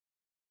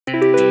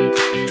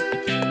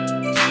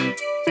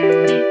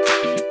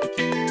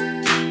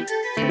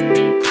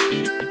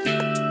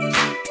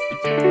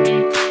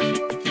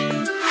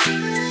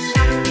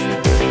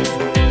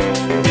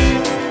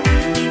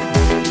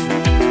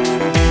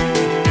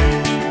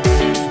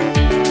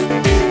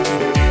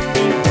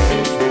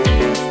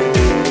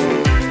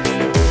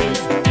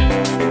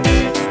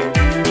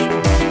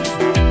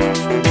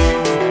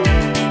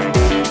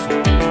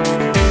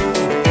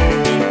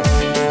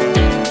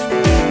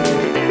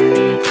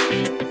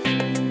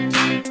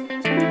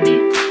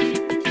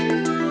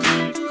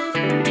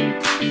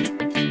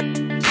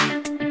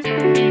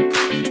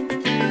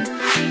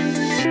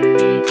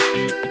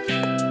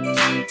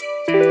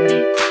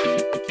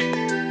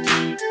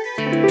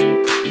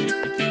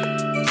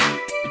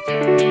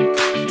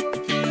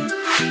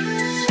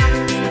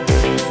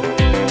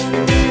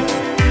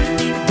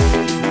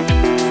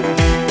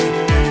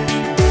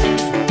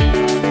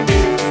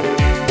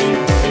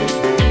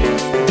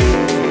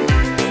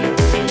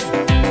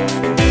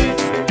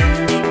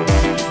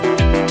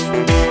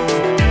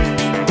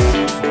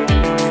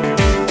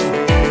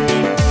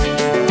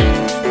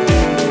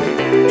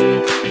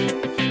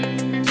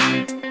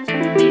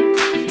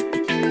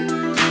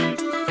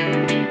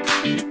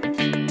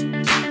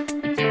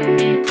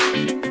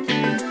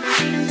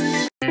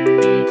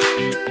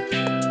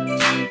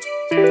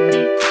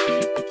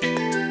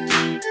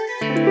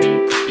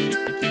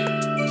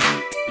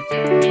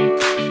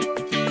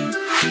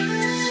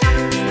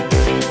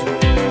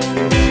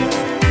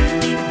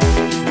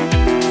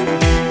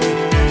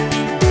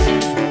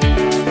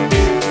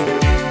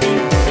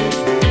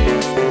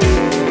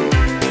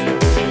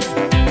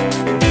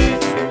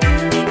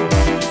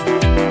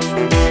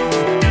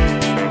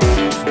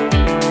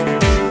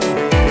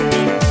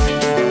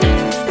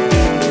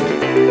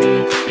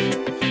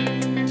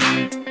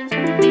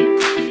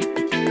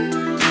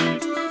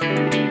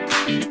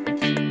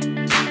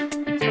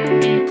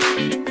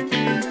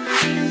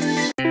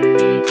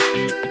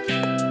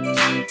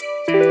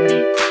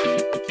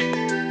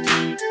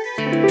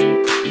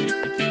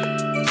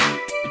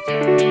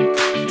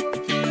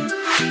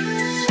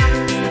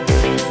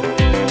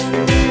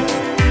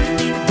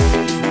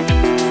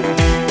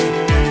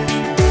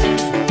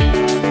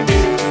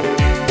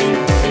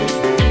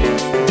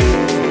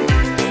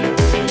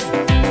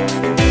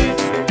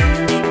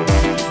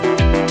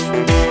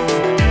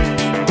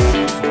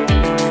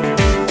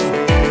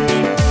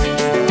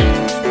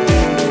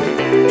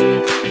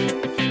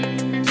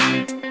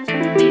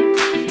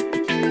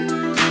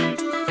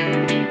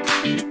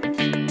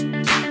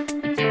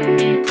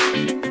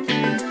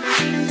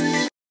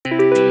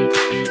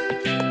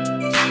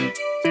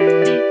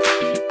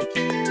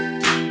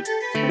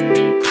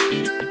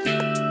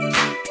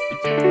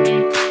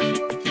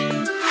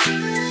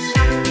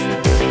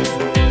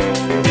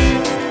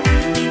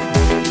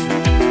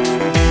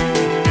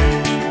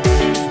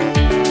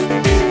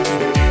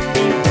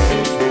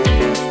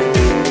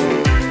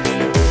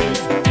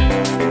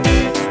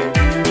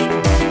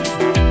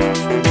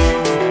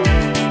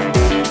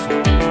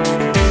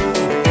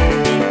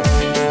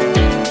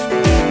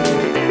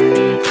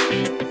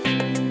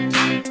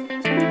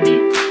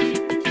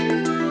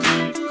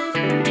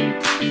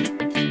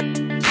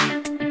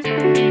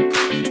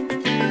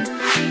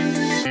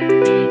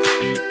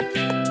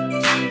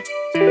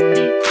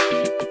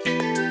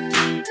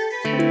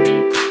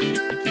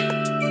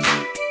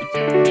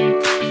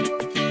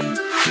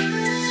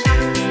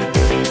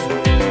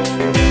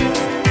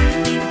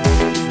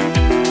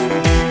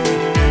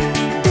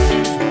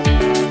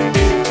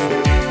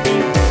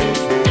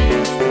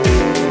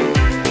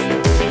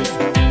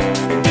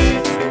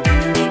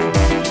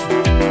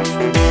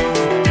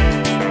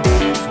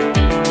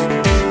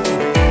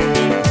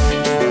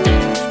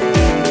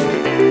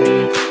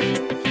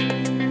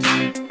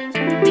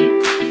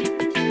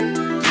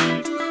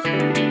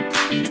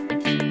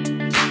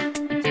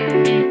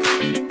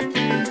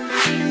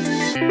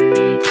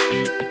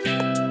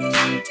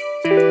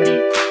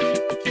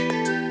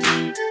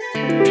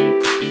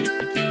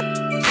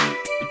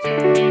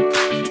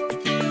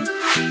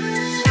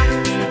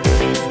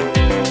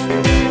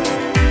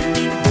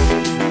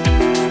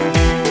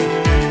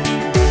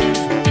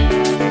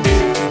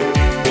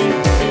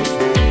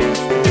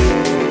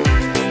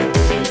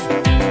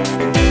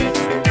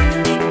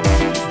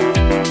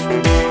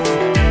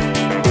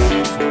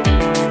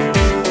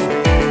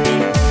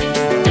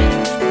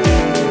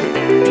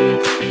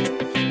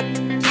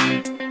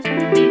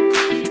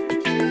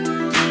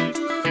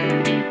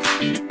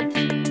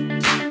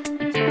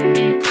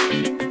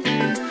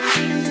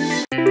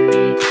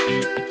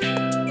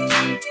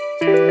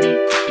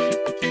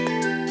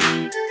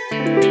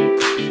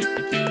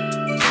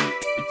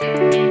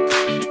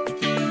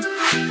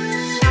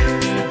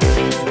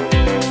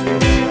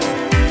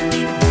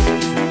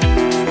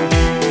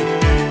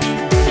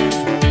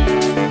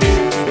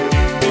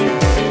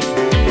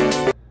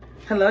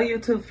Hello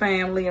YouTube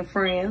family and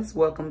friends,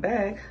 welcome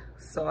back.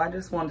 So I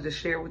just wanted to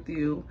share with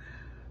you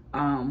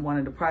one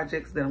of the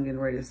projects that I'm getting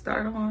ready to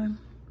start on.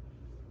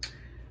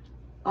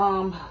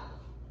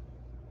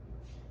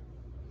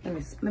 Let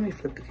me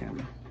flip the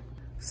camera.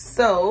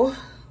 So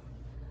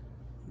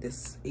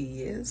this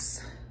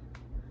is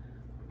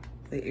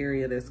the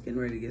area that's getting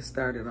ready to get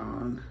started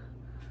on.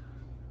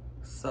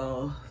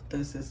 So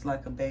this is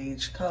like a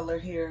beige color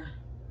here.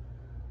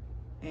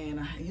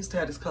 And I used to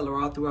have this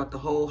color all throughout the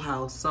whole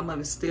house. Some of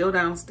it's still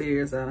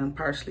downstairs. I done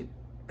partially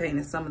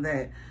painted some of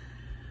that.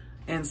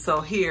 And so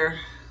here,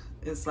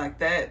 it's like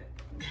that.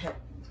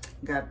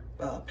 Got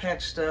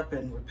patched up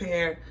and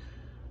repaired.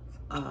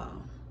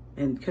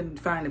 And couldn't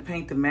find the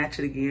paint to match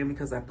it again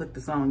because I put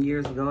this on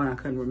years ago and I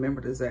couldn't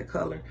remember the exact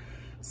color.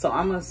 So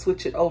I'm gonna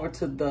switch it over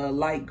to the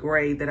light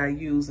gray that I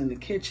use in the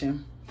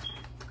kitchen.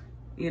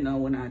 You know,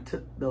 when I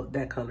took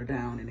that color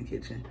down in the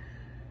kitchen.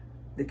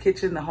 The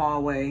kitchen, the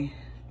hallway,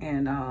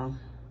 and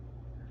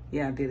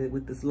yeah, I did it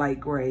with this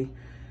light gray.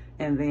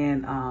 And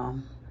then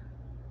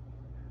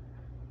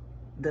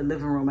the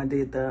living room, I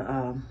did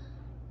the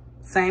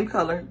same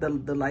color,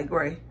 the light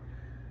gray.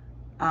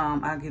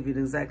 I'll give you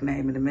the exact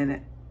name in a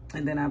minute.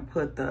 And then I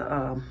put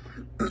the,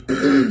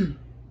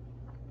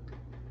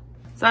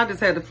 so I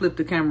just had to flip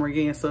the camera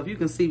again. So if you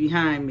can see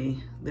behind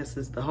me, this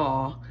is the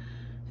hall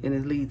and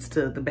it leads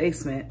to the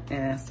basement.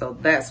 And so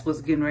that's what's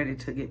getting ready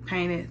to get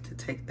painted, to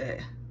take that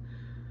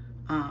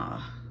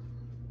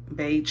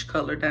beige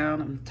color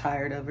down. I'm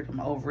tired of it, I'm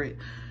over it.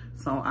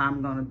 So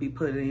I'm gonna be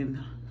putting,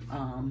 I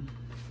don't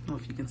know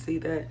if you can see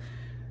that.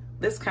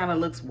 This kind of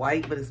looks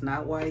white, but it's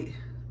not white.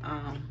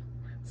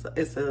 So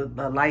it's a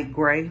light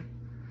gray.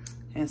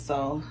 And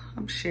so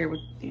I'm sharing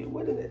with you,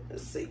 what is it?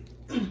 Let's see.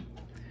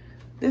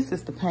 This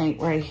is the paint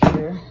right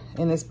here,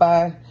 and it's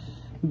by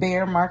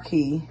Bear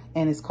Marquee,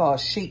 and it's called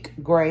Chic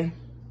Gray.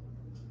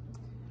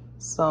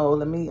 So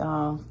let me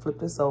flip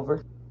this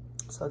over.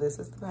 So this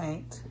is the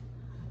paint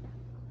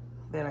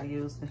that I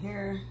used in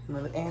here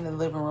and in the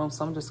living room.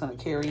 So I'm just gonna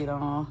carry it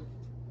on.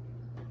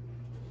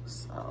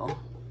 So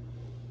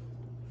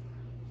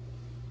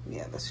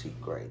yeah, the Chic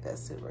Gray,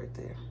 that's it right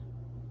there.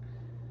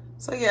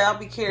 So yeah, I'll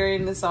be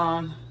carrying this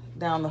on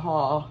down the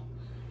hall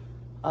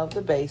of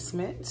the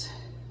basement.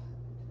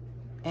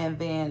 And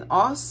then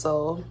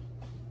also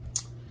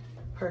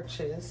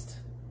purchased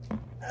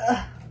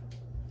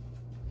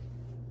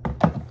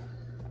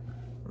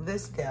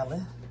this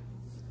gallon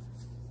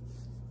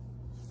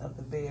of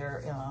the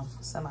Bear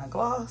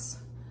semi-gloss,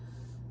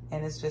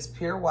 and it's just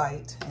pure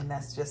white, and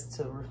that's just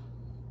to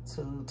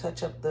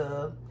touch up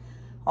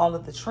all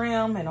of the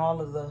trim and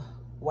all of the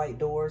white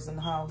doors in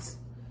the house,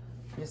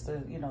 just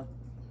to, you know,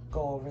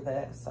 go over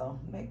that. So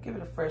give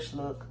it a fresh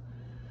look.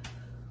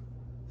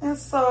 And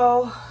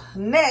so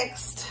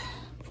next,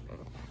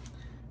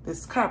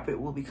 this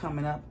carpet will be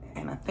coming up,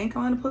 and I think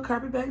I'm gonna put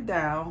carpet back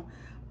down,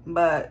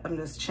 but I'm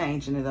just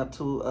changing it up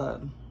to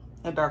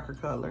a darker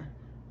color.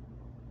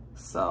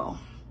 So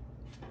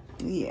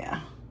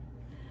yeah,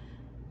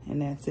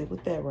 and that's it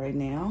with that right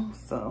now.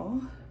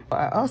 So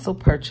I also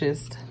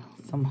purchased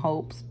some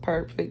Hope's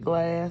Perfect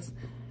Glass,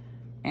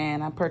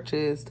 and I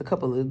purchased a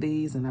couple of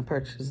these, and I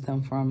purchased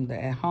them from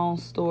the At Home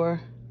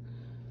store,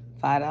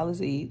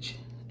 $5 each.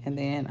 And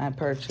then I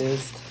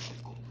purchased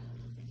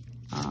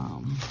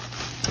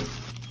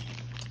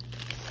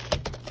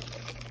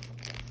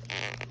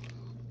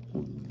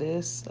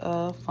this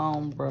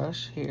foam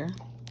brush here,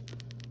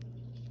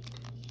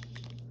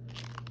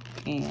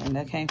 and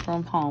that came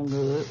from Home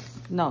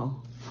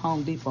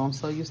Depot. I'm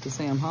so used to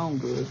saying Home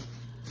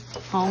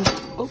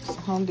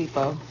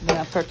Depot. Then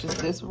I purchased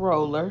this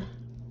roller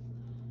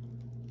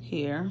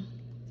here.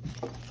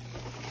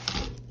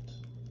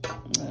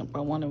 I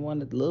wanted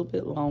one a little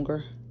bit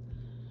longer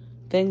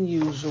than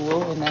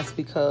usual, and that's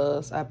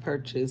because I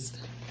purchased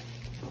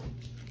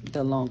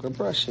the longer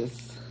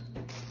brushes.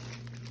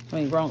 I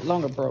mean,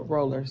 longer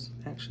rollers,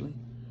 actually.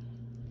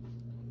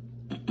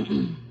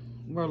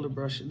 Roller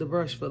brush, the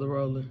brush for the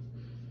roller.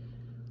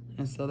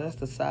 And so that's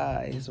the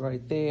size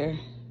right there.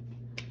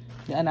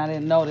 And I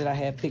didn't know that I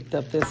had picked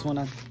up this one.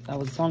 I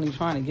was only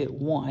trying to get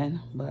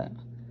one, but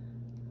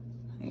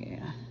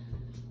yeah.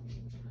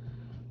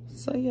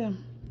 So yeah,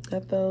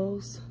 got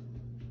those.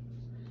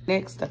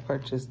 Next, I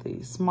purchased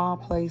these Small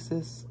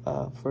Places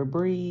for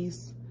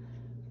Breeze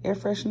air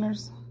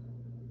fresheners.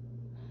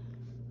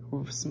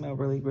 Smell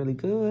really, really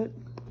good.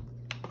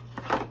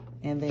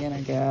 And then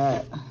I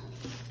got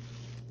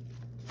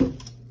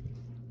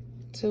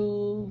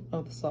 2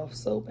 of the soft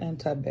soap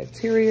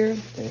antibacterial.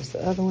 There's the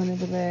other one in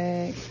the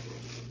bag.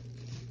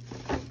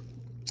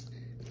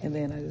 And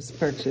then I just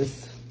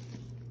purchased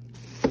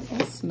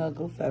some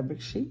Snuggle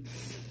fabric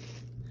sheets.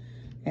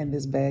 And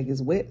this bag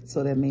is wet,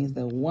 so that means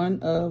that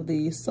one of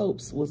the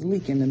soaps was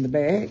leaking in the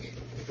bag.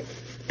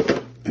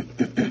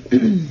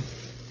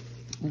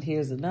 And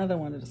here's another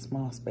one of the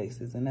Small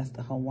Spaces, and that's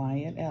the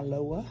Hawaiian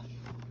Aloha.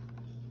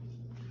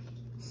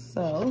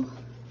 So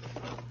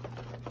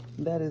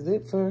that is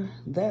it for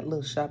that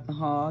little shopping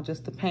haul.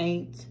 Just the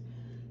paint,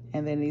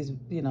 and then these,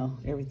 you know,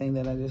 everything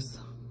that I just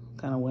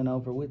kind of went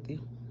over with you.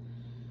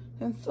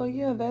 And so,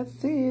 yeah,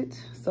 that's it.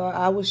 So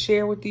I will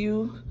share with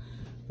you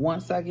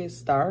once I get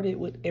started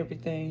with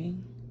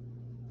everything.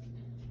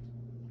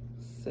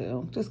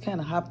 So just kind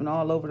of hopping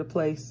all over the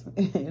place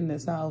in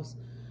this house.